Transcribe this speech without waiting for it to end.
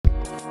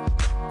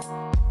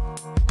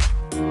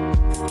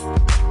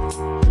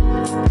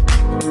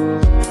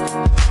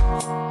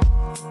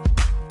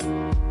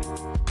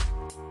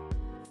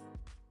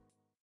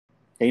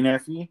Hey,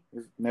 Nefi,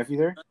 is Nefi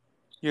there?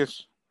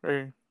 Yes.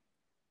 Right.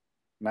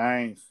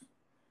 Nice.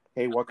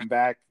 Hey, welcome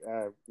back.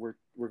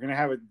 We're gonna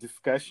have a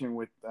discussion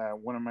with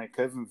one of my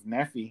cousins,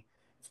 Nefi.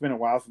 It's been a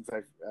while since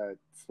I've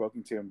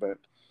spoken to him, but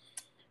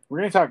we're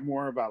gonna talk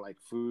more about like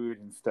food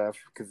and stuff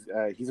because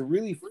he's a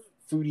really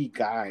foodie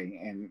guy.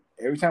 And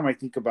every time I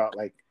think about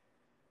like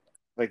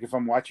if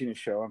I'm watching a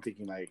show, I'm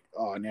thinking like,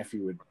 oh,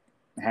 Nefi would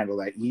handle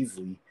that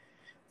easily.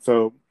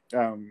 So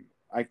um,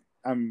 I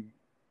I'm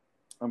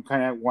I'm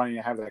kind of wanting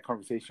to have that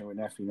conversation with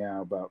Nefi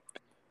now about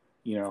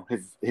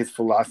his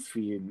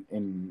philosophy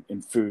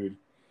in food.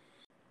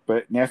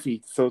 But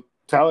Nefi, so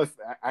tell us.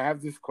 I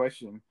have this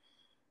question.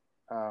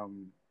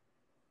 Um,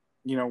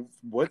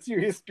 what's your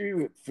history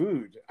with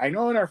food? I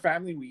know in our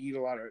family we eat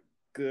a lot of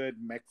good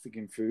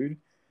Mexican food,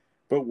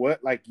 but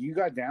what like you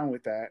got down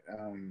with that,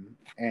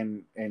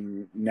 and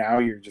now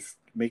you're just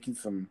making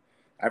some.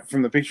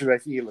 From the pictures I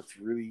see, it looks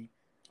really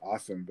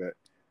awesome, but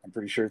I'm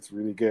pretty sure it's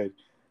really good.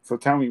 So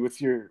tell me,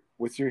 what's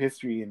your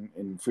history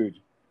in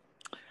food?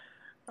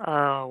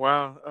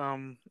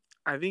 Wow.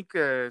 I think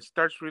it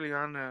starts really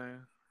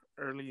on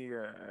early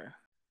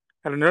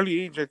at an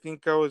early age. I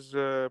think I was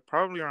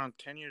probably around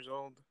 10 years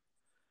old.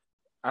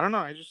 I don't know.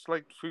 I just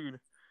liked food.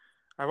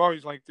 I've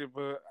always liked it,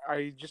 but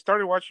I just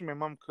started watching my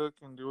mom cook,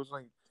 and it was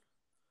like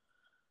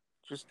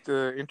just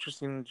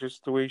interesting,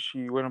 just the way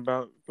she went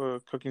about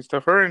cooking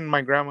stuff. Her and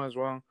my grandma as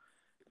well,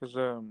 because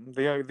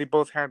they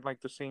both had like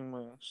the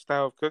same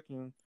style of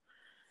cooking.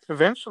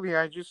 Eventually,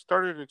 I just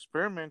started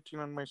experimenting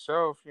on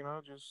myself.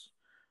 Just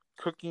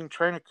cooking,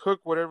 trying to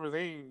cook whatever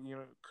they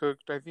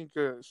cooked. I think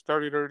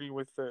started early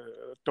with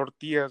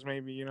tortillas,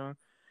 maybe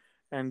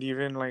and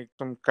even like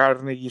some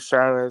carne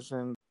guisadas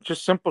and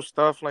just simple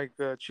stuff like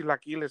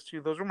chilaquiles too.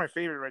 Those were my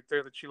favorite right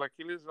there. The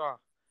chilaquiles,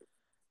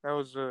 that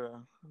was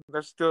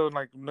that's still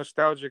like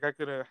nostalgic. I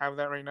could have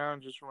that right now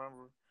and just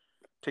remember.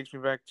 Takes me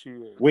back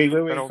to Wait,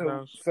 wait, that wait. old So,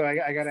 house. so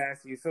I gotta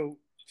ask you. So,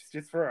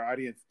 just for our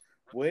audience,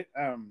 what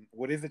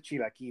is a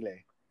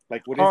chilaquile?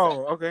 Like, what is that?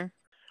 Oh, okay.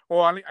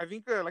 Well, I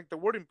think like the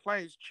word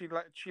implies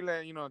Chile,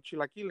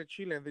 chilaquile,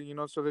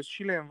 Chile. So there's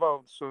Chile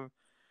involved. So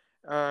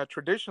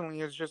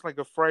traditionally it's just like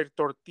a fried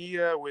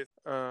tortilla with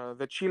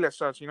the chile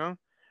sauce,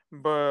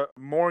 but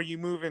more you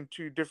move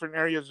into different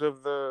areas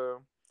of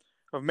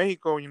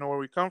Mexico, where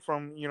we come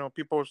from,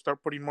 people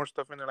start putting more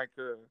stuff in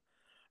there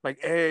like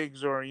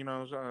eggs or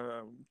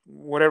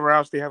whatever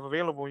else they have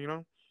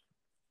available,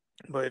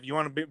 but if you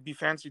want to be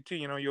fancy too,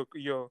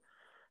 you'll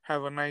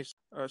have a nice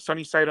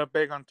sunny side up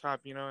egg on top,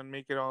 and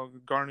make it all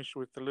garnished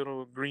with the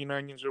little green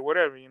onions or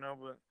whatever,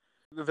 but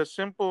the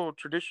simple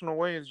traditional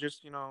way is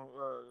just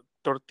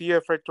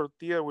fried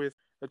tortilla with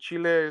a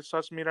chile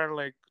sauce mirar,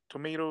 like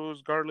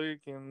tomatoes, garlic,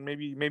 and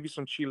maybe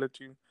some chile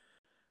too,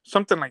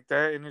 something like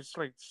that, and it's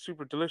like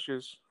super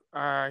delicious.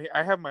 I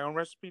have my own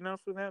recipe now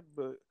for that,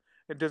 but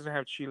it doesn't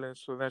have chile,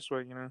 so that's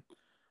why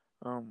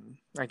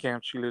I can't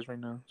have chiles right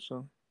now.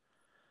 So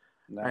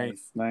I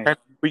Nice, nice. kind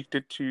of tweaked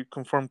it to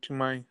conform to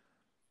my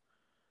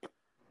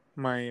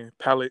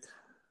palate.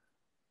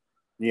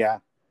 Yeah,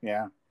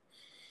 yeah.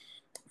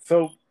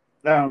 So,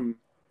 um,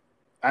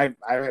 I've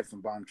had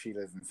some bomb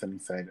chilas in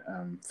Sunnyside.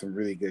 Some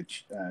really good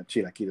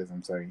chilaquiles.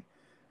 I'm sorry.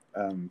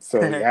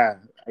 So yeah,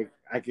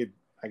 I could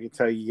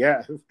tell you,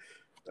 yeah,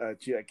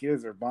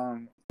 chilaquiles are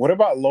bomb. What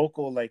about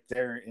local, like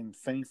there in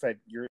Sunnyside,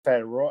 your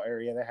side rural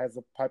area that has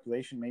a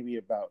population maybe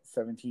about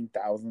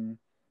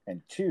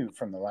 17,002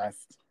 from the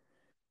last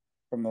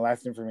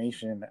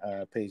information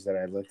page that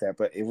I looked at,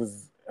 but it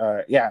was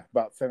yeah,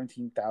 about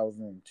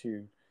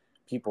 17,002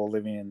 people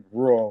living in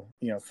rural,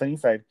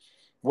 Sunnyside.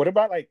 What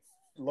about like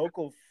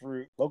local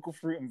fruit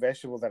and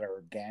vegetables that are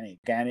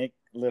organic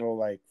little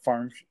like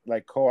farms,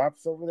 like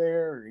co-ops over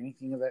there, or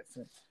anything of that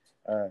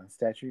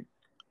statute?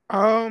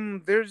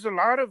 There's a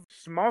lot of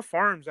small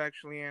farms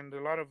actually, and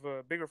a lot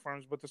of bigger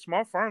farms. But the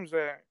small farms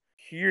that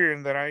here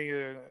and that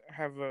I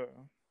have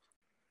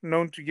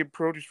known to get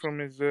produce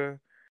from is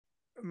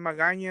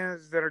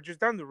Magañas that are just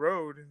down the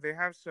road. They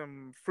have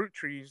some fruit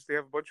trees. They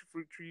have a bunch of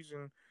fruit trees,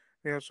 and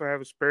they also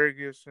have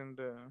asparagus. And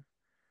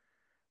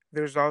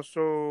there's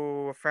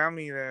also a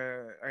family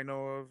that I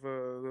know of,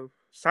 the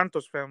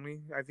Santos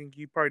family. I think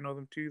you probably know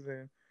them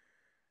too.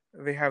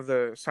 They have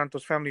the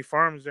Santos family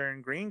farms there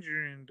in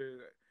Granger, and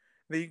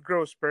they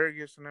grow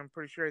asparagus. And I'm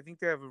pretty sure I think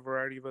they have a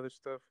variety of other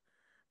stuff.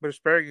 But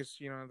asparagus,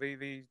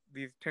 they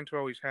tend to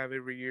always have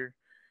every year,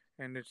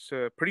 and it's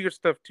pretty good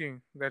stuff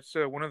too. That's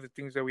one of the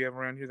things that we have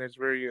around here. That's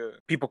very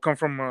people come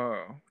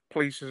from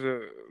places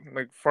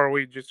like far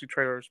away just to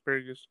try our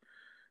asparagus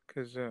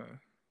because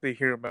they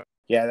hear about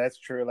Yeah, that's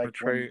true. it. Like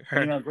Try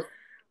when it.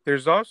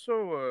 There's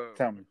also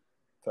tell me,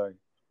 sorry.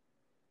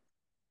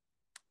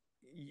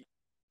 y-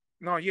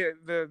 no, yeah,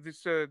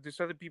 this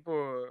other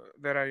people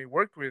that I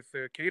worked with,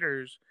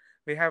 caterers,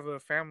 they have a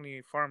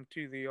family farm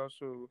too. They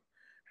also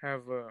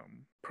have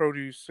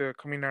produce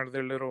coming out of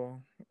their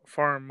little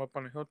farm up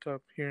on a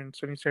hilltop here in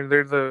Sunnyside.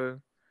 They're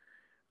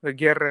the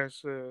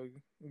Guerras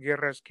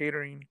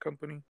Catering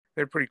Company.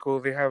 they're pretty cool.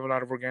 They have a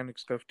lot of organic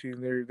stuff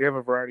too. They have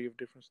a variety of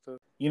different stuff.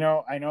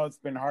 I know it's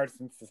been hard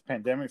since this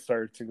pandemic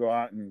started to go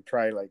out and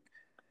try like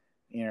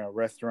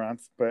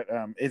restaurants, but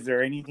is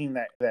there anything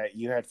that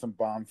you had some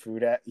bomb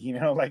food at,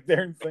 like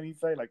there in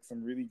Sunnyside, like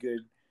some really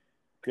good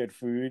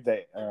food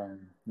that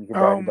you could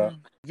brag about?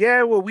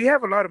 Yeah, well, we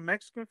have a lot of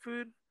Mexican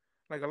food,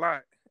 like a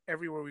lot.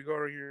 Everywhere we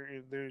go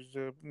here, there's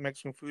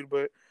Mexican food,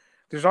 but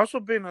there's also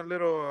been a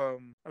little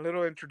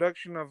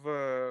introduction of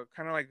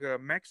kind of like a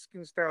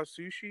Mexican style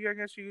sushi, I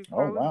guess you could Oh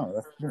call it. wow,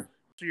 that's good.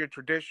 So your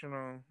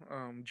traditional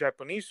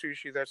Japanese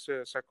sushi, that's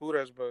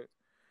sakuras, but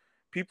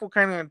people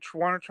kind of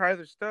want to try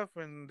their stuff,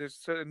 and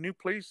this new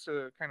place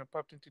kind of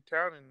popped into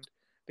town, and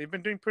they've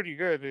been doing pretty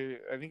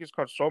good. I think it's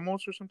called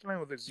Somos or something like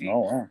with a Oh Z,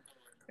 wow.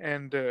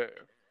 and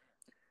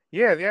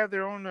yeah, they have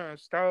their own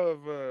style of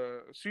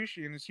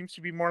sushi, and it seems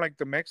to be more like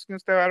the Mexican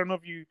style. I don't know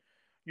if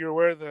you're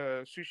aware of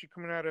the sushi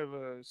coming out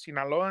of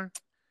Sinaloa,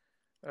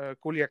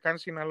 Culiacan,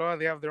 Sinaloa.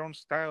 They have their own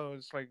style.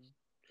 It's like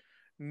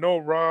no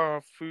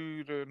raw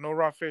food, no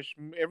raw fish.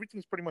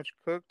 Everything's pretty much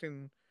cooked,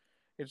 and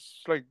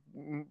it's like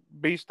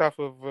based off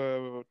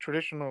of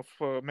traditional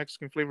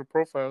Mexican flavor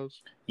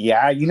profiles.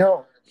 Yeah, in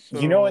the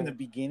So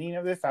beginning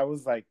of this, I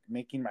was like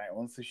making my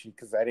own sushi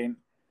because I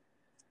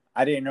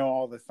didn't know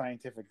all the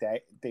scientific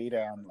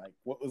data on like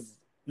what was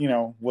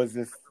was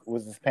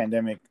this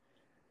pandemic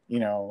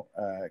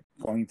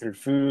going through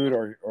food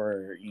or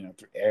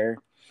through air.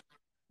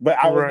 But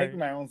I was making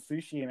right. my own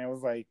sushi, and it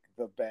was like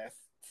the best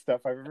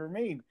stuff I've ever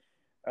made.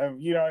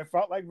 It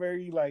felt like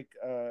very like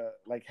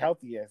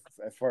healthy as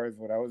far as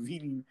what I was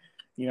eating.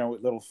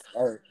 With little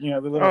or the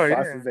little Oh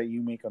sauces yeah. that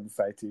you make on the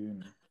side too,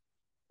 and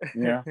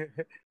you know,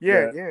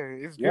 Yeah, but yeah,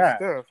 it's good yeah,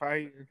 stuff.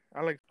 I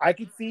like. I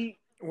could see.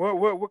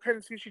 What kind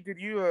of sushi did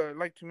you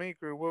like to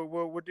make, or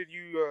what did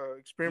you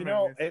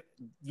experiment with? It.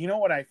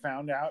 What I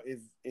found out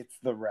is it's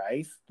the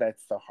rice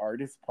that's the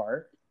hardest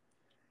part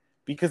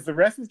because the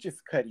rest is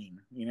just cutting.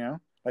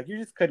 Like you're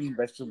just cutting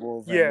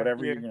vegetables and Yeah,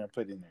 whatever you're yeah, gonna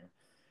put in there.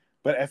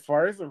 But as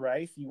far as the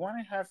rice, you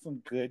want to have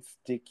some good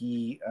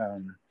sticky,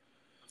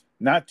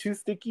 not too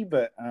sticky,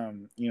 but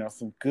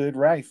some good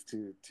rice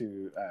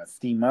to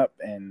steam up,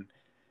 and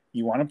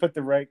you want to put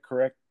the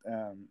correct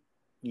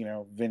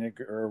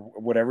vinegar or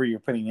whatever you're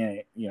putting in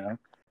it,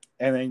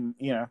 and then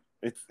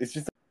it's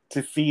just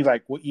to see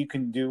like what you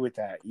can do with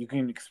that. You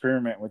can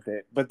experiment with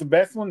it, but the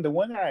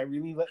one that I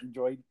really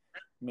enjoyed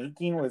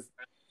making was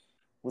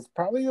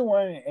probably the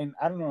one, and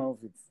I don't know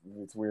if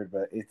it's weird,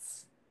 but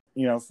it's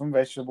some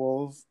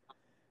vegetables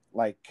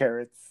like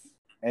carrots,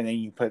 and then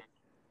you put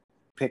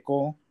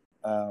pickle.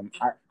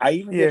 I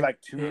even did yeah, like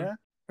yeah. tuna,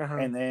 Uh huh.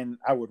 and then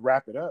I would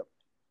wrap it up,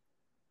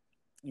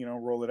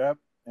 roll it up,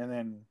 and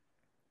then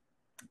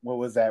what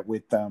was that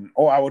with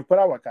Oh, I would put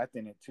aguacate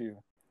in it too.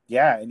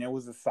 Yeah, and it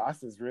was the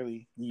sauces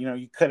really.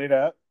 You cut it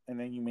up, and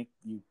then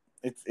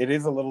it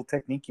is a little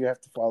technique you have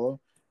to follow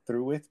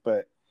through with,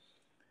 but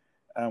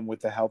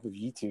with the help of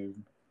YouTube,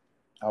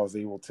 I was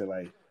able to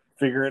like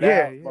figure it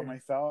Yeah, out by yeah.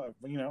 myself.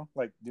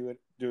 Like do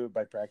it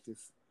by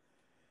practice.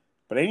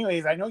 But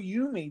anyways, I know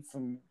you made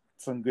some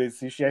good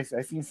sushi.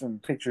 I seen some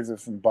pictures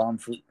of some bomb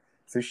food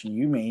sushi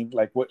you made.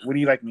 Like what do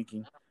you like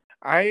making?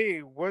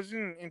 I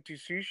wasn't into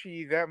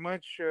sushi that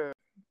much.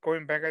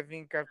 Going back, I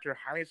think after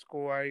high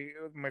school, I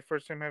my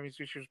first time having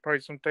sushi was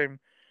probably sometime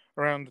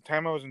around the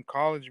time I was in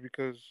college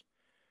because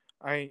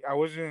I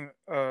wasn't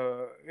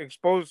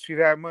exposed to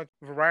that much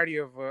variety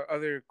of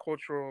other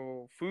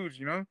cultural foods.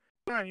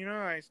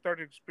 I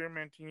started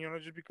experimenting.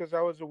 Just because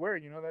I was aware.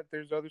 That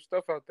there's other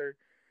stuff out there.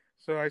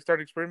 So I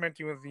started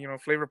experimenting with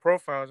flavor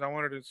profiles. I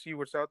wanted to see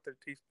what's out there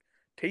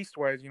taste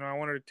wise. I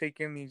wanted to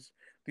take in these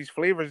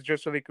flavors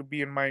just so they could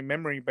be in my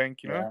memory bank.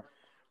 Yeah.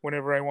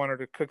 Whenever I wanted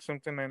to cook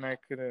something and I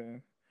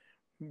could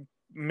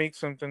make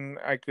something,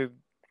 I could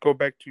go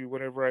back to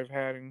whatever I've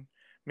had and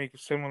make it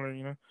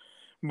similar.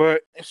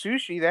 But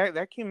sushi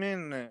that came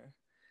in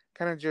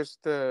kind of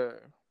just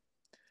out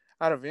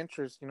of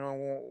interest,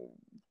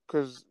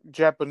 because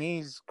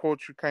Japanese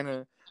culture kind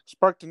of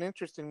sparked an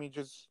interest in me.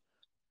 Just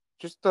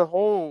the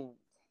whole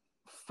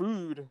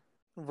food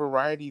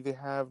variety they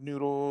have,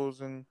 noodles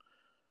and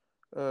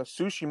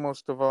sushi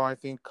most of all. I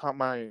think caught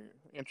my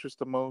interest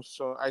the most.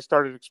 So I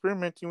started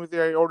experimenting with it.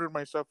 I ordered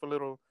myself a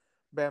little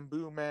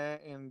bamboo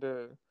mat and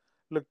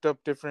looked up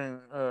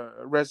different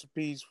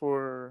recipes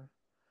for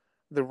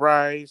the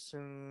rice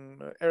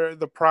and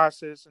the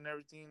process and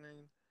everything.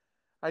 And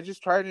I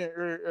just tried it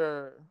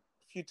a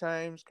few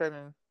times, kind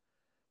of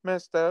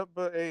messed up,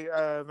 but hey,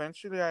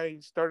 eventually I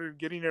started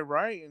getting it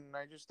right, and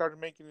I just started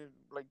making it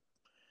like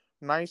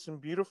nice and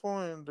beautiful,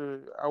 and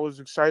I was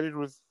excited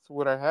with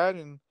what I had.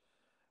 And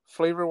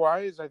flavor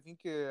wise, I think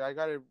I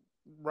got it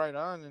right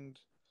on. And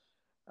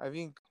I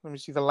think, let me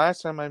see, the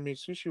last time I made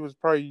sushi was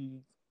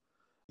probably,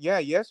 yeah,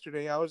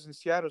 yesterday. I was in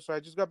Seattle, so I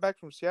just got back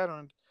from Seattle,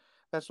 and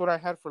that's what I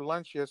had for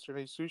lunch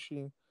yesterday,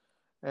 sushi.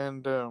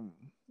 And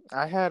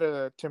I had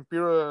a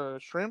tempura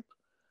shrimp.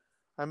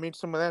 I made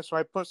some of that, so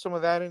I put some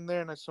of that in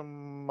there and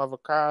some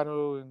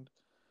avocado. And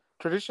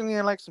traditionally,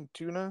 I like some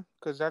tuna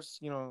because that's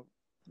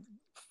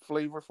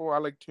flavorful. I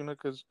like tuna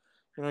because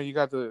you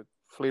got the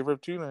flavor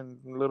of tuna and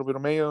a little bit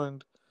of mayo.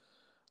 And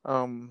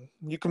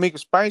you can make it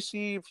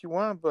spicy if you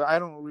want, but I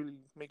don't really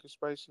make it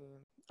spicy.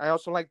 I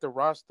also like the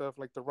raw stuff,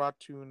 like the raw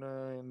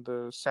tuna and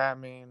the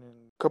salmon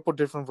and a couple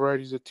different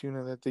varieties of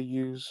tuna that they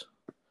use.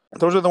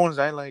 Those are the ones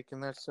I like,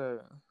 and that's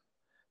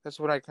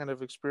what I kind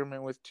of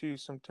experiment with too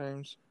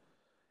sometimes.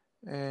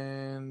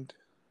 And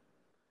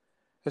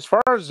as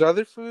far as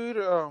other food,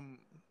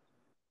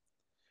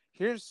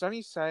 here in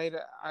Sunnyside,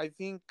 I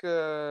think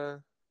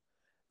there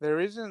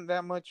isn't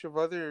that much of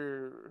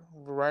other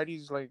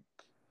varieties like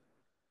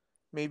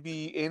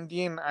maybe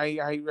Indian.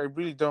 I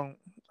really don't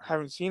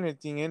haven't seen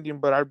anything Indian,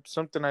 but I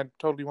something I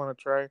totally want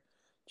to try,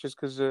 just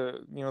because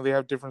they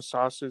have different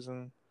sauces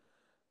and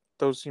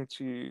those seem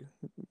to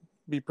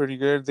be pretty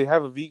good. They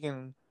have a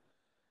vegan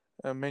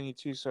menu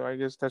too, so I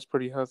guess that's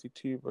pretty healthy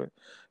too. But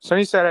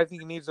Sunnyside, I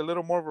think it needs a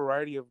little more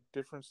variety of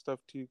different stuff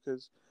too,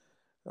 because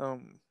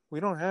we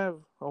don't have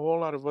a whole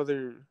lot of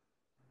other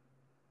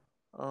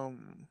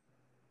um,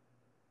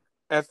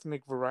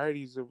 ethnic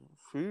varieties of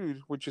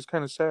food, which is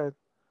kind of sad.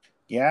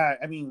 Yeah,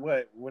 I mean,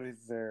 what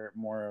is there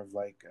more of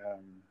like?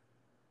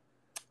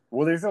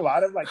 Well, there's a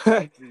lot of like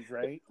drive-throughs,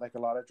 right? Like a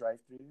lot of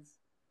drive-throughs.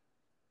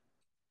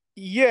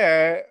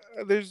 Yeah,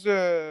 there's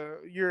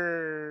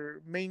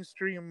your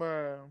mainstream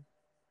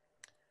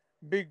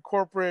big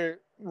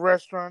corporate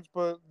restaurants,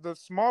 but the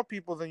small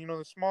people that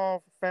the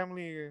small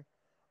family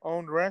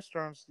owned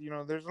restaurants,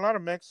 there's a lot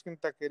of Mexican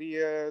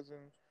taquerias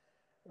and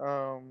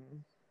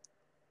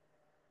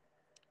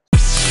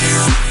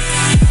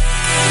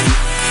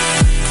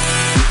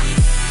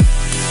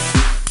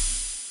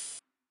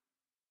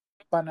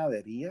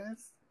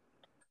Panaderías.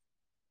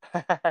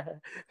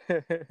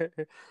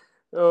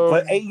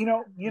 But hey,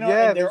 um and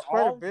yeah, there's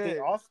quite a they bit.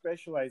 all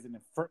specialize in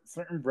a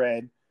certain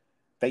bread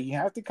that you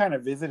have to kind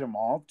of visit them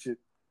all to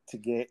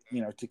get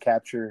to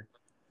capture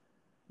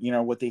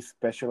what they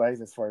specialize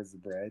as far as the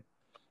bread.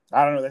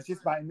 I don't know.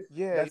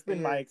 Yeah, That's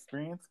been yeah. my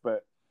experience,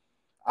 but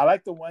I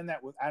like the one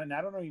that was. I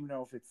don't even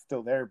know if it's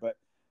still there, but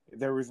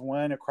there was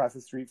one across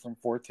the street from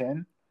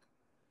 410.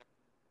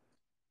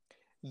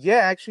 Yeah,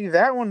 actually,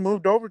 that one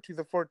moved over to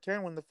the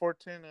 410 when the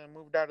 410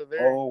 moved out of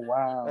there. Oh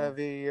wow,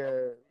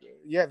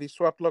 They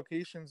swapped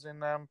locations,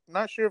 and I'm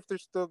not sure if they're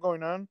still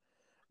going on,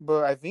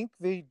 but I think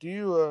they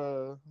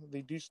do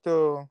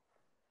still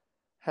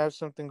have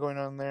something going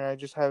on there. I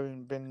just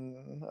haven't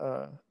been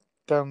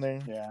down there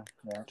yeah,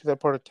 yeah, to that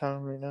part of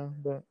town right now.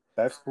 But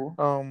that's cool.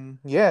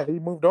 yeah, they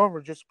moved over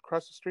just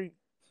across the street.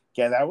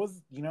 Yeah, that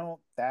was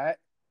that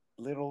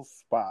little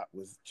spot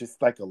was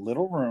just like a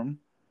little room,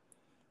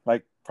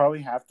 like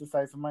probably half the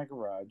size of my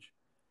garage,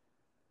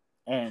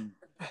 and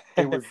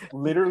it was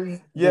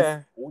literally this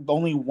Yeah,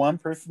 only one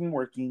person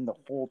working the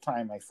whole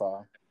time. I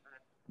saw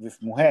this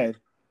mujer,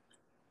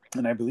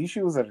 and I believe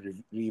she was at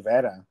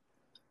Rivera,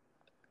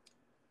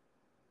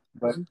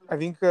 but I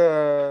think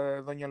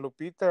Doña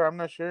Lupita. I'm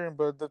not sure,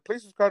 but the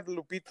place is called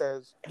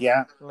Lupita's,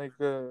 yeah, like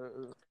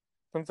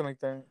something like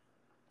that.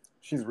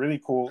 she's a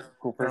really cool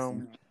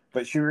person. Um,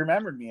 But she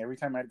remembered me every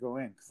time I'd go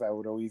in because I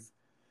would always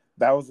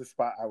that was the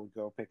spot I would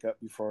go pick up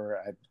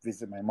before I'd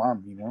visit my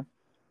mom,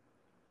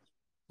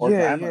 or yeah,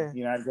 grandma.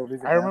 yeah. I'd go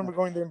visit I grandma. remember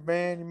going there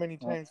many, many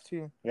Oh, times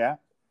too. yeah,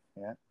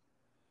 yeah.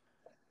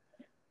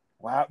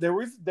 Wow, there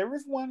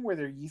was one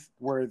where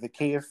where the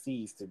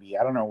KFC used to be.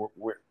 I don't know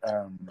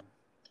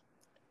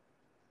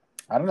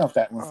I don't know if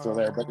that one's still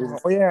there, but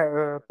Oh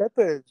yeah,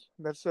 Pepe's.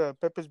 That's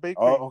Pepe's oh,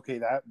 Bakery. okay,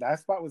 that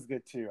spot was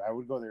good too. I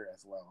would go there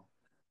as well.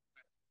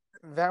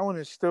 That one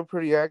is still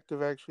pretty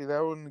active, actually.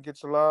 That one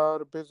gets a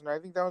lot of business. I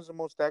think that was the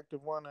most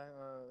active one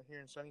here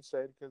in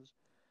Sunnyside because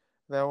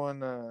that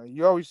one,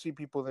 you always see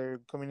people there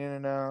coming in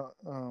and out,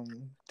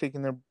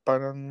 taking their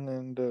bun,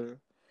 and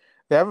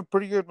they have a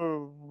pretty good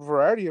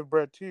variety of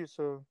bread too.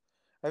 So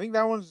I think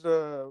that one's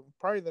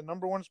probably the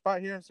number one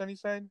spot here in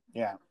Sunnyside,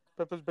 Yeah,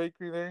 Pepe's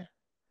Bakery there.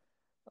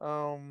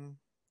 Um,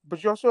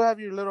 but you also have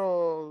your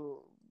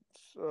little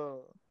uh,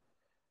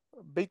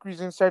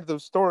 bakeries inside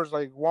those stores.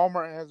 Like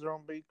Walmart has their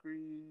own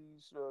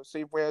bakeries,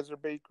 Safeway has their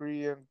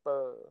bakery, and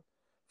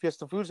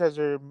Fiesta Foods has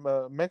their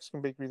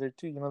Mexican bakery there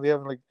too. They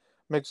have like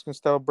Mexican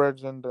style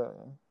breads and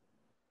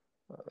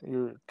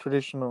your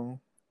traditional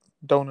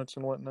donuts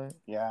and whatnot.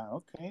 yeah,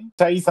 okay.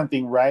 Tell you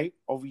something, right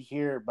over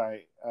here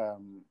by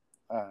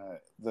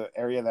the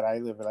area that I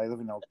live in. I live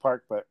in Oak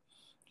Park, but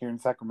here in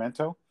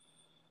Sacramento,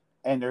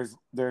 and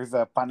there's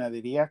a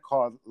panaderia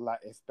called La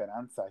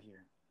Esperanza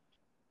here,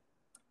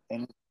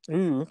 and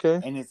Ooh,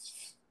 okay. and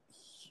it's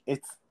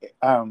it's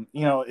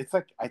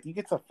like I think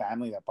it's a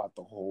family that bought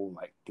the whole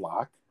like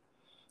block,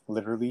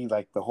 literally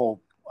like the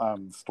whole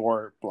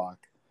store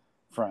block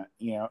front,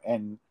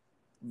 and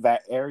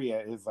that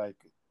area is like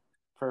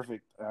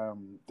perfect.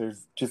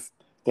 There's just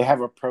they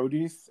have a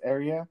produce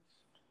area,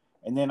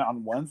 and then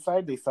on one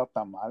side they sell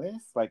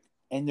tamales, like,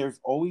 and there's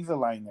always a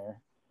line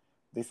there.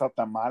 They sell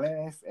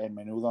tamales and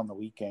menudo on the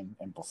weekend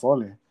and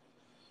pozole.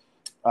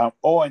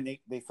 Oh, and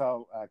they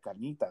sell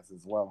carnitas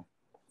as well,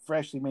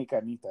 freshly made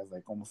carnitas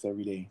like almost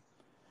every day.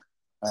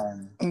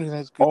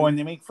 That's Oh, good. and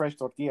they make fresh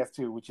tortillas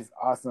too, which is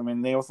awesome.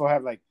 And they also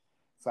have like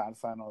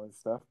salsa and all this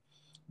stuff.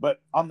 But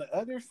on the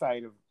other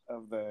side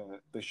of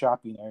the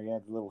shopping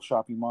area, the little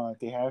shopping mall that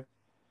they have,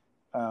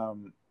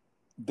 um,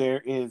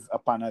 there is a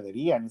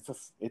panaderia, and it's a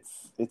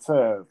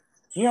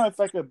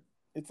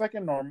it's like a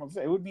normal.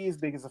 It would be as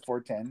big as a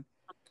 410,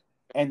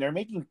 and they're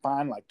making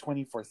pan like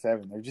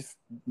 24/7. They're just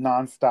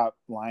nonstop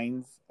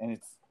lines, and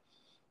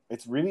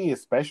it's really a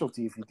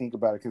specialty if you think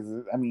about it.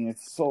 Because I mean,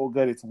 it's so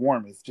good. It's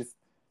warm. It's just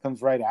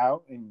comes right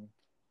out, and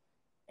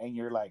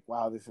you're like,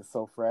 wow, this is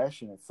so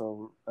fresh, and it's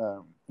so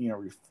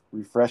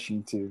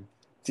refreshing to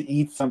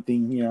eat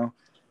something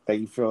that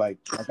you feel like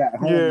at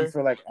home. You Yeah.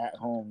 feel like at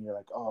home. You're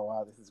like, oh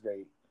wow, this is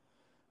great.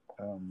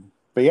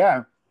 But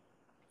yeah,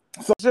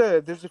 so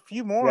There's a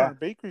few yeah, more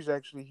bakeries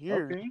actually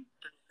here. okay.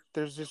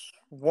 There's this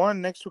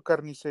one next to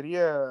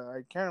Carniceria.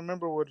 I can't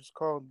remember what it's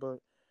called, but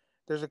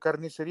there's a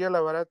Carniceria La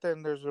Barata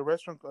and there's a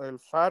restaurant El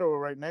Faro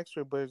right next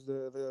to it. But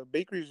the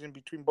bakery is in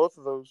between both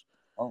of those.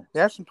 Oh, They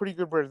have some pretty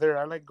good bread there.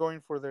 I like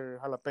going for their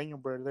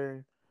jalapeno bread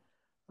there.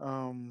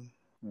 Um,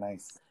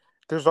 nice.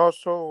 there's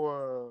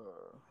also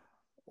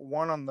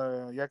one on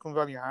the Yacon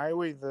Valley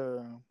Highway.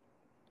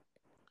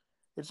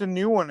 It's a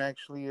new one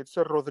actually. It's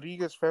a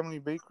Rodriguez Family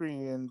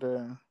Bakery, and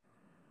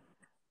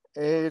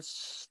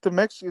it's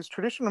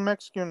traditional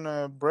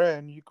Mexican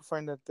bread. You can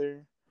find that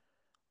there.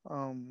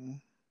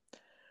 Um,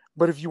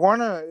 but if you're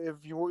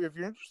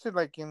interested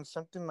like in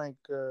something like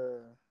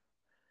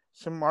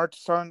some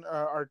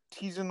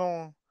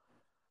artisanal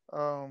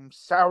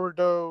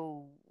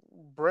sourdough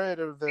bread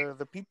of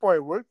the people I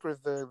worked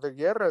with, the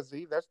guerras,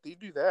 they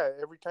do that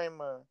every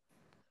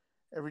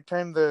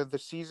time the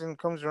season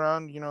comes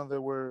around. You know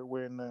that we're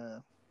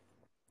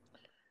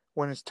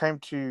when it's time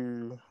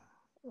to,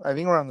 I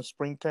think around the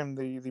springtime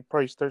they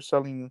probably start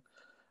selling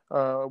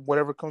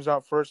whatever comes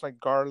out first, like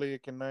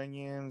garlic and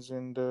onions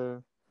and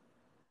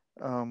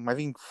I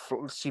think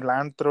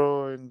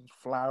cilantro and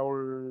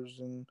flowers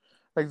and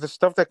like the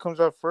stuff that comes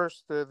out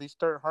first. They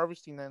start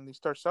harvesting and they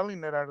start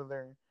selling it out of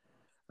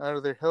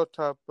their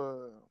hilltop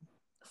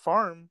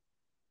farm.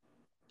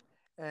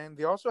 And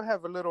they also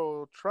have a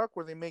little truck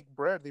where they make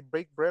bread. They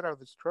bake bread out of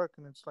this truck,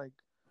 and it's like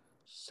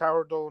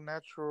sourdough,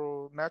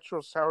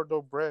 natural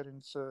sourdough bread, and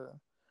it's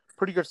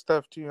pretty good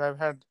stuff too. I've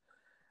had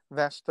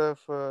that stuff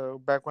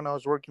back when I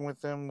was working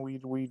with them.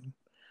 We'd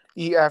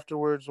eat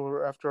afterwards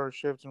or after our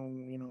shifts,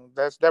 and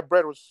that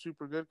bread was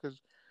super good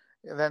because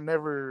that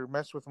never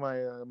messed with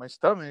my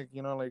stomach.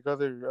 Like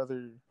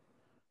other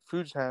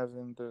foods have,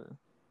 and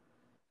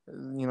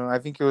I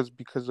think it was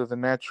because of the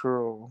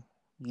natural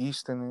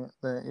yeast in it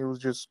that it was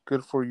just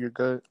good for your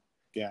gut.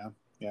 Yeah,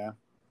 yeah,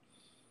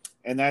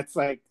 and that's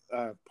like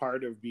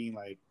part of being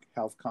like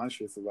health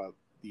conscious about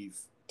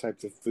these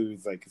types of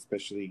foods, like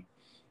especially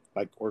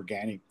like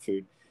organic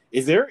food.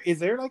 Is there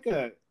like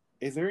a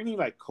is there any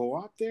like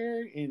co-op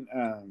there in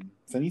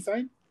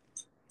Sunnyside?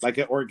 Like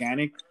an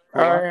organic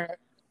co-op? Uh,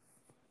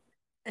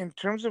 in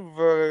terms of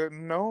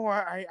no,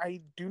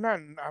 I do not.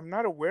 I'm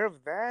not aware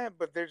of that,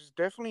 but there's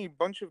definitely a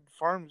bunch of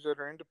farms that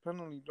are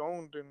independently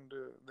owned and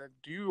that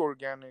do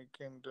organic.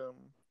 And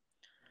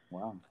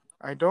Wow.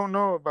 I don't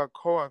know about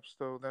co-ops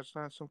though. That's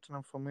not something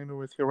I'm familiar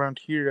with around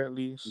here, at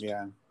least.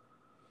 Yeah.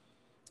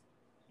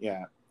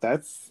 Yeah.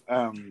 That's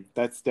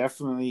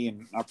definitely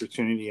an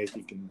opportunity I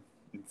think in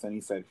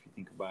Sunnyside if you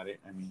think about it.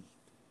 I mean,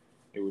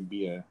 it would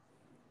be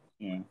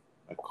you know,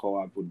 a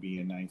co-op would be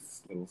a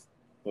nice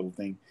little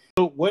thing.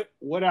 So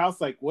what else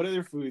like what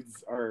other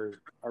foods are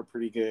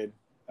pretty good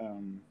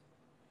um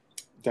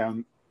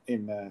down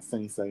in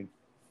Sunnyside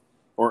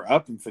or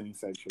up in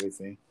Sunnyside, should I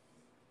say?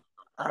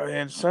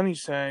 And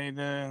Sunnyside.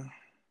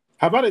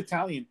 How about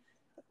Italian?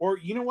 Or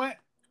you know what?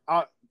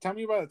 Tell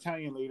me about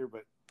Italian later.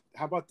 But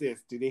how about this?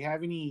 Do they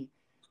have any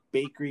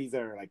bakeries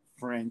that are like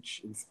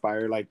French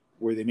inspired, like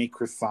where they make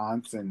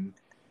croissants and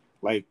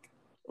like?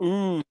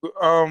 Ooh,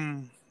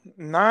 um,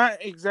 not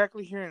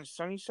exactly here in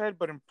Sunnyside,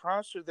 but in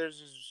Prosser, there's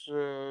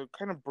this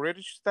kind of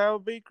British style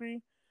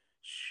bakery.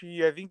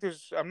 I think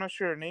I'm not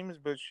sure her name is,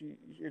 but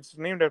it's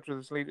named after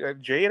this lady,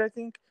 Jade, I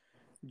think.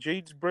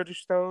 Jade's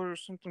British style or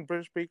something,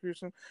 British bakery or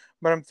something.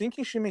 But I'm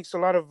thinking she makes a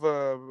lot of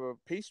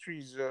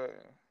pastries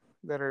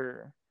that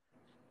are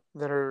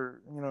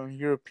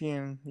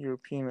European,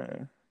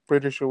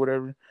 British or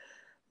whatever.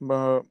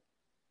 But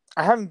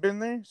I haven't been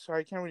there, so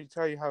I can't really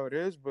tell you how it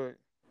is. But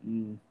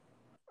Mm,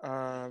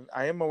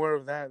 I am aware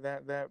of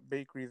that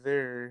bakery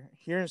there.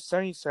 Here in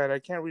Sunnyside, I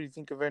can't really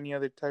think of any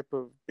other type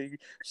of bakery.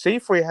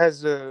 Safeway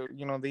has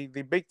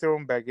they bake their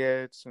own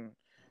baguettes and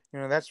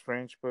that's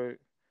French, but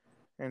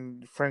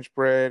and French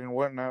bread and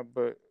whatnot.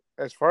 But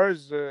as far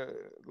as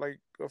like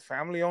a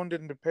family owned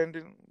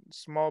independent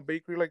small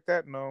bakery like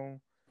that, no,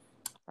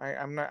 I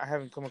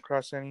haven't come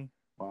across any.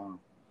 wow.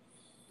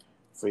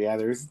 So yeah,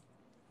 there's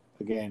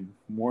again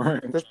more.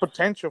 There's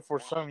potential for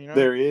some,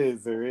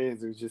 There's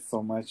just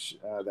so much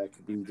that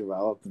could be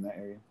developed in that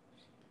area.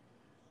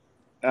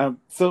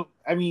 So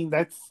I mean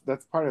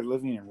that's part of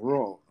living in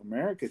rural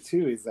America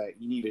too. Is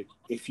that you need to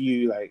if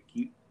you like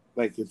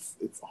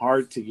it's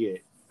hard to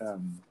get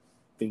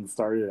things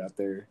started out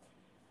there,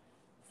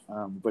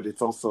 but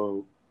it's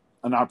also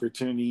an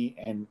opportunity,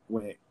 and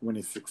when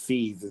it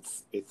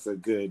succeeds, it's a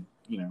good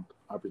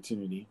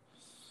opportunity.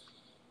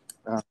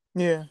 Uh,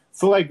 Yeah.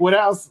 so like, what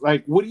else?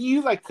 Like, what do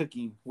you like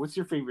cooking? What's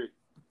your favorite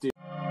dish?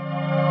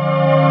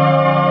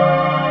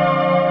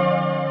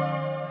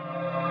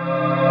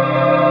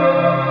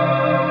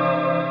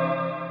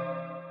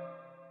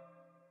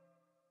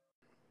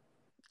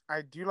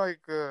 I do like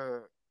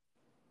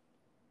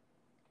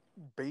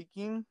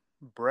baking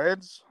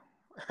breads.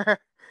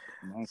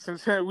 Nice.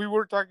 Since we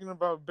were talking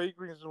about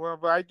bakeries as well,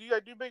 but I do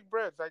bake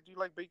breads. I do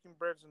like baking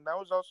breads, and that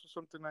was also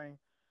something I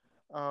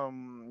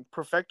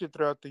perfected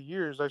throughout the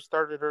years. I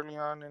started early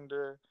on, and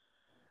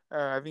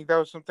I think that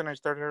was something I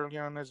started early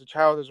on as a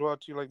child as well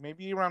too. Like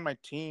maybe around my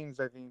teens,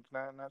 I think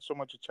not so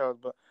much a child,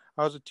 but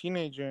I was a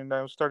teenager and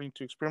I was starting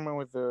to experiment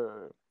with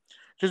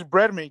just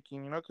bread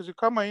making, because it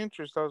caught my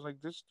interest. I was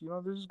like, this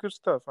is good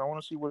stuff. I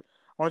want to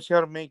see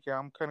how to make it.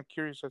 I'm kind of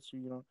curious as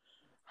to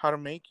how to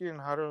make it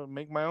and how to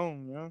make my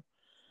own.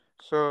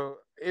 So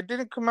it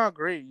didn't come out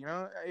great.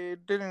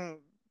 It didn't.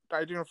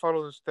 I didn't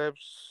follow the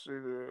steps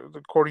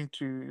according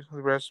to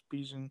the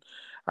recipes, and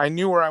I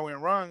knew where I went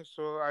wrong.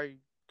 So I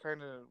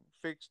kind of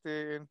fixed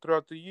it. And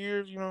throughout the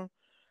years,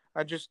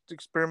 I just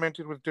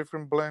experimented with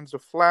different blends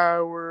of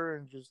flour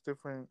and just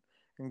different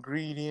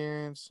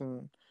ingredients.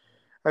 And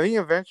I think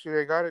eventually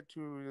I got it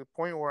to the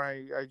point where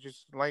I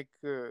just like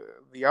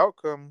the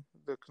outcome,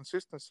 the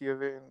consistency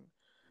of it,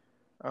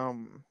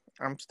 and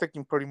I'm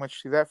sticking pretty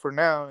much to that for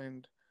now.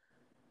 And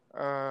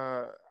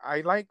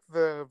I like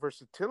the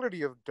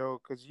versatility of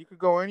dough because you could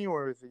go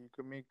anywhere with it. You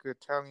could make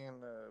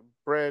Italian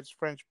breads,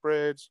 French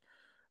breads,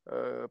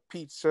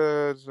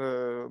 pizzas,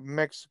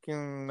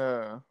 Mexican,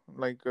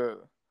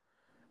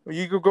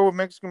 you could go with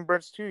Mexican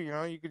breads too.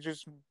 You could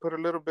just put a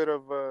little bit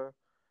of,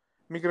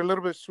 make it a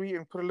little bit sweet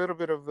and put a little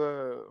bit of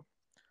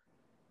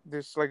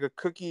this like a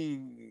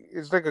cookie.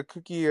 It's like a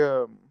cookie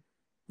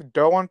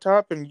dough on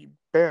top, and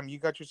bam, you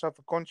got yourself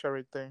a concha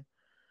right there.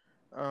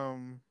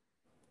 Um,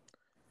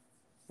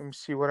 Let me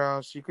see what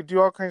else. You could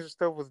do all kinds of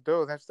stuff with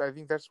dough. I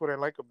think that's what I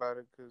like about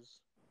it because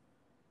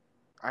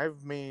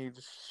I've made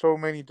so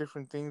many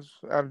different things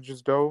out of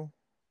just dough.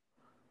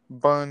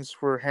 Buns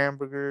for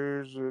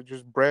hamburgers,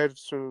 just bread,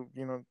 so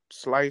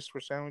sliced for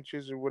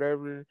sandwiches or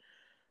whatever,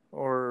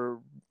 or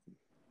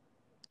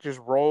just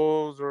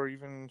rolls, or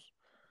even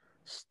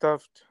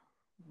stuffed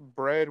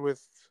bread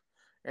with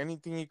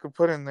anything you could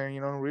put in there.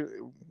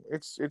 Really,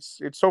 it's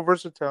so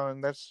versatile,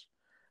 and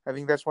I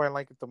think that's why I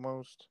like it the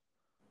most.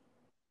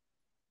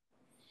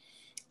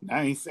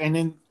 Nice. And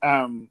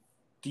then,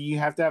 do you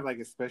have to have like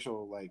a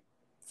special, like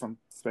some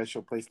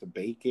special place to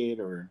bake it,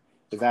 or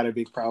is that a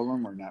big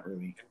problem, or not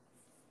really?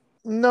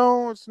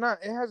 No, it's not.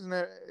 It hasn't.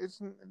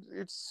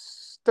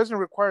 It's doesn't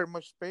require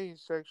much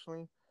space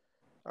actually.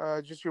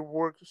 Just your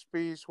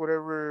workspace,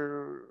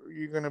 whatever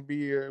you're gonna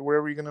be,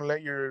 wherever you're gonna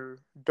let your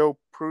dough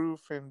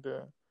proof, and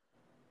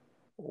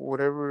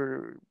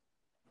whatever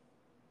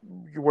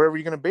wherever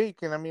you're gonna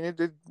bake. And I mean,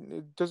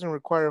 it doesn't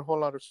require a whole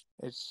lot of.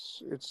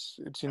 It's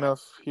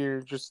enough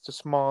here. Just a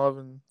small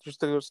oven,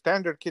 just a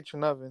standard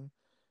kitchen oven.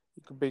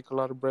 You could bake a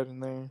lot of bread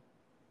in there.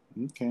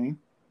 Okay.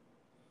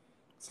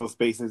 So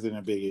space isn't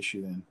a big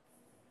issue then,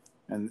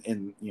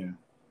 and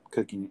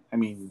cooking. I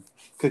mean,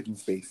 cooking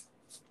space.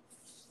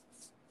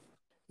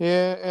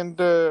 Yeah, and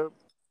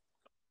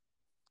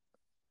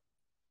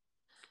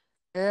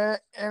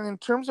and in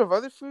terms of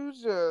other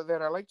foods that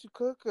I like to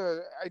cook,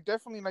 I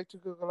definitely like to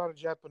cook a lot of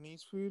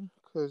Japanese food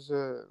because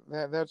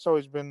that's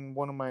always been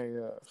one of my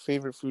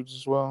favorite foods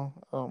as well.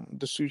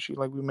 The sushi,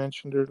 like we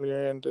mentioned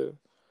earlier, and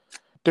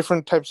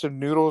different types of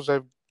noodles.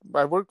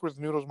 I worked with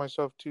noodles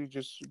myself too,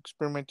 just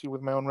experimenting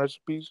with my own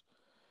recipes,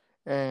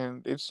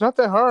 and it's not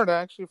that hard.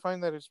 I actually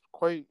find that it's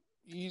quite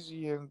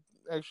easy and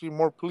actually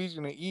more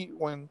pleasing to eat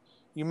when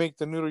you make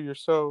the noodle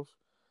yourself.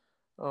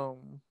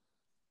 Um,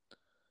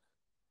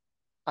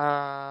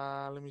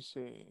 Let me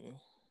see.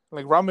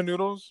 Like ramen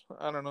noodles,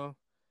 I don't know.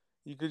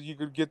 You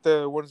could get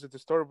the ones at the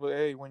store, but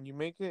hey, when you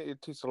make it,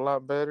 it tastes a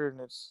lot better, and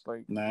it's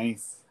like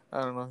Nice.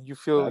 I don't know. You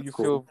feel That's you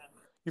cool. feel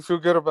you feel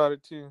good about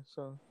it too.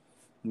 So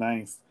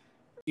Nice.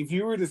 If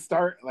you were to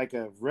start like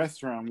a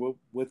restaurant,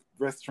 what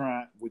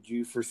restaurant would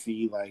you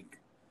foresee like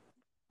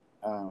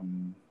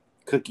um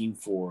cooking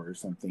for or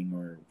something,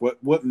 or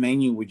what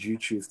menu would you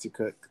choose to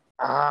cook?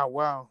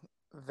 wow,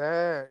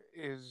 that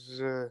is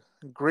a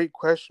great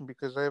question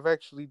because I've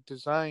actually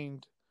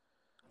designed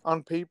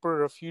on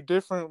paper a few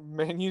different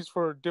menus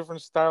for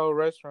different style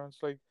restaurants.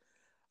 Like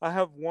I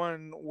have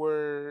one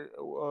where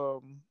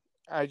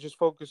I just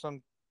focus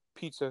on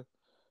pizza,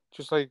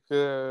 just like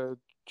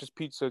just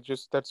pizza,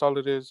 just that's all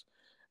it is.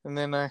 And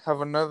then I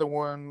have another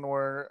one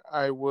where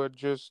I would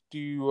just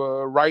do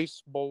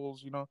rice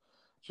bowls,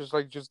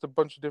 just a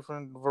bunch of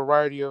different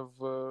variety of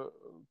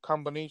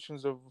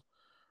combinations of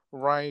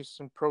rice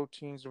and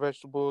proteins,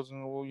 vegetables,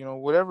 and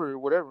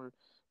whatever.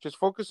 Just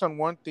focus on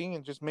one thing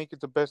and just make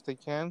it the best they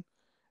can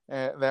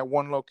at that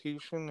one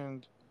location.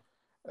 And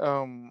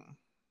um,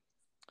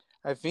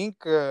 I think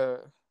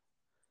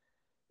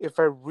if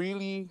I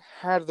really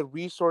had the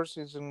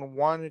resources and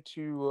wanted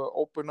to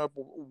open up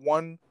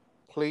one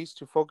place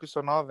to focus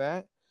on all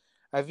that,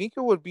 I think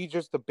it would be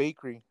just the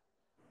bakery.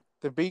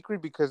 The bakery,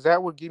 because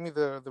that would give me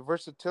the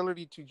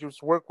versatility to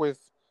just work with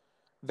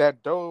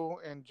that dough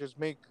and just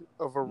make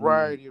a Mm,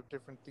 variety of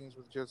different things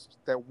with just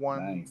that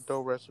one nice.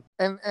 dough recipe.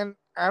 And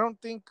I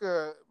don't think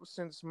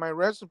since my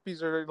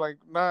recipes are like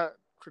not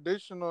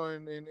traditional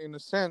in a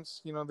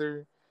sense,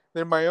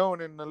 they're my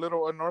own and a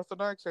little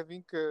unorthodox. I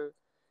think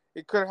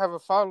it could have a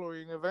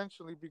following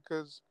eventually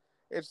because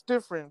it's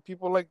different.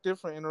 People like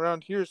different, and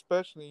around here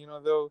especially,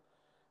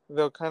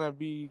 they'll kind of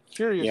be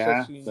curious as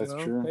Yeah, to, that's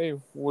true. hey,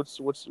 what's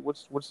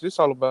this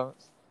all about?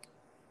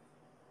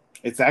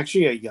 It's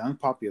actually a young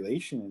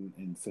population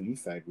in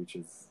Sunnyside, which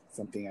is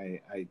something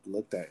I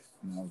looked at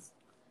and I was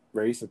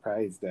very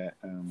surprised that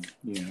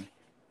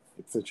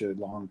it's such a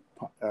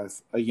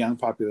young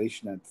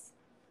population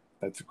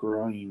that's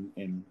growing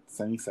in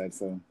Sunnyside.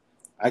 So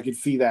I could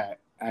see that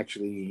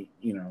actually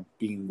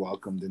being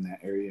welcomed in that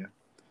area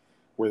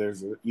where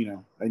there's a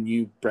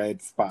new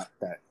bread spot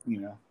that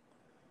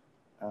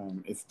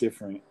it's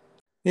different.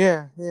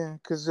 Yeah, yeah,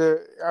 because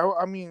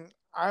I mean,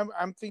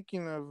 I'm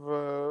thinking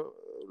of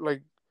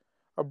like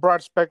a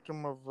broad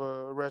spectrum of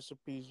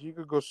recipes. You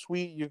could go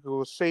sweet, you could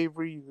go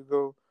savory, you could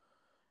go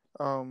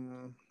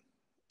um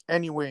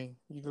any way.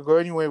 You could go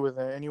any way with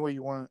that, any way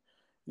you want.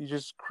 You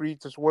just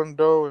create this one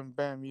dough, and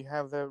bam, you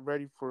have that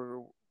ready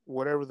for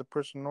whatever the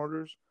person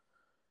orders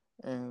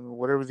and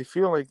whatever they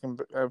feel like. And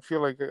I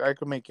feel like I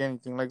could make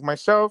anything. Like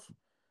myself,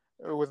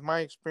 with my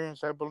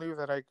experience, I believe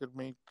that I could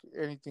make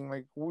anything.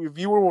 Like if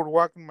you were to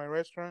walk in my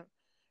restaurant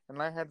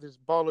and I had this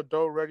ball of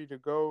dough ready to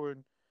go,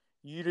 and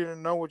you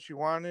didn't know what you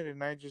wanted,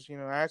 and I just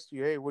asked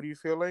you, hey, what do you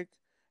feel like?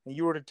 And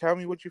you were to tell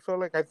me what you felt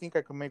like, I think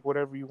I could make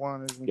whatever you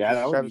wanted and Yeah,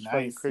 that just would be satisfy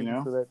your nice.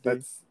 craving for that day.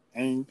 That's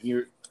and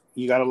you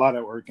got a lot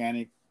of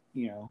organic,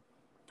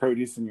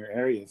 produce in your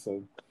area,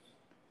 so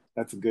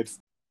that's a good.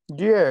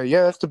 Yeah,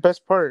 yeah, that's the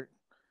best part.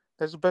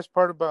 That's the best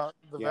part about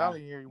the Yeah,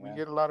 valley here. We yeah.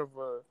 get a lot of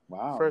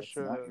Wow, fresh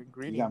that's nice.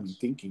 You got me ingredients.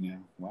 thinking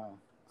now.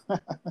 Wow,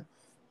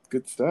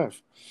 good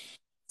stuff.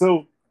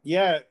 So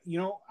yeah,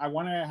 I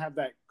want to have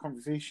that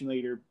conversation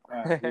later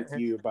with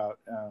you about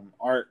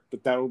art,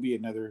 but that will be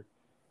another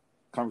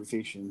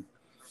conversation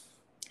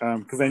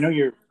because I know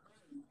you're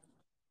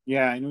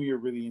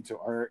really into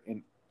art,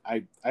 and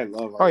I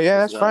love Oh art yeah,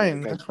 as that's well.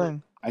 fine. Like That's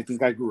fine. I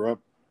think I grew up,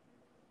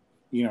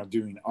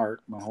 doing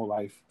art my whole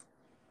life,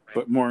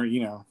 but more,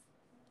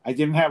 I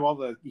didn't have all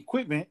the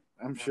equipment.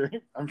 I'm sure.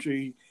 I'm sure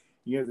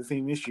you have the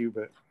same issue,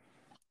 but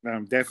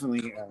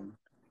definitely,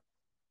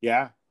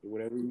 yeah,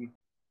 whatever you.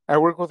 I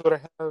work with what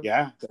I have.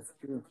 Yeah, that's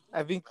true.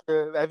 I think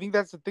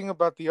that's the thing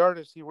about the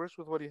artist. He works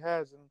with what he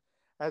has, and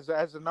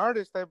as an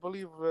artist, I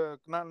believe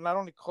not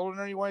only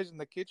culinary wise in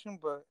the kitchen,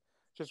 but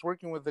just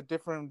working with the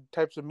different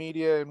types of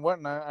media and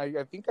whatnot.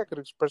 I think I could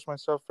express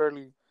myself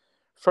fairly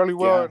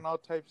well Yeah, in all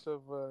types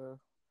of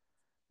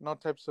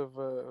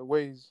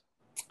ways.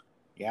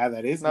 yeah,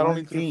 that is Not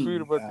only one through food,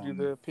 thing but through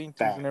the paintings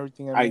and that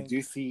everything I I make.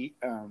 do see.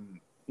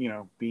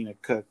 Being a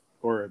cook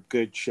or a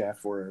good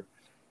chef or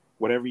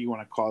whatever you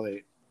want to call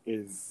it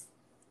is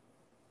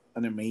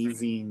an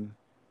amazing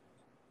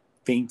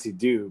thing to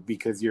do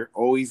because you're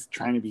always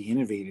trying to be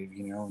innovative,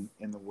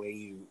 in the way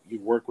you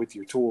work with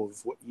your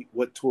tools,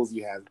 what tools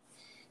you have,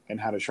 and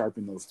how to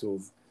sharpen those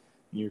tools.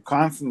 You're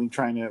constantly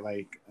trying to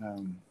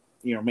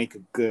make a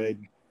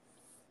good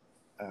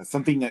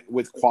something that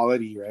with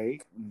quality,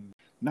 right?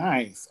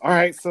 Nice. All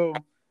right, so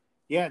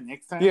yeah,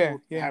 next time Yeah,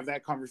 we'll yeah. have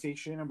that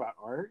conversation about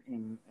art,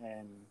 and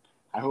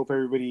I hope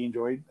everybody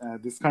enjoyed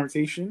this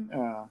conversation.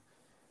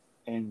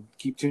 And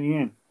keep tuning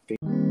in.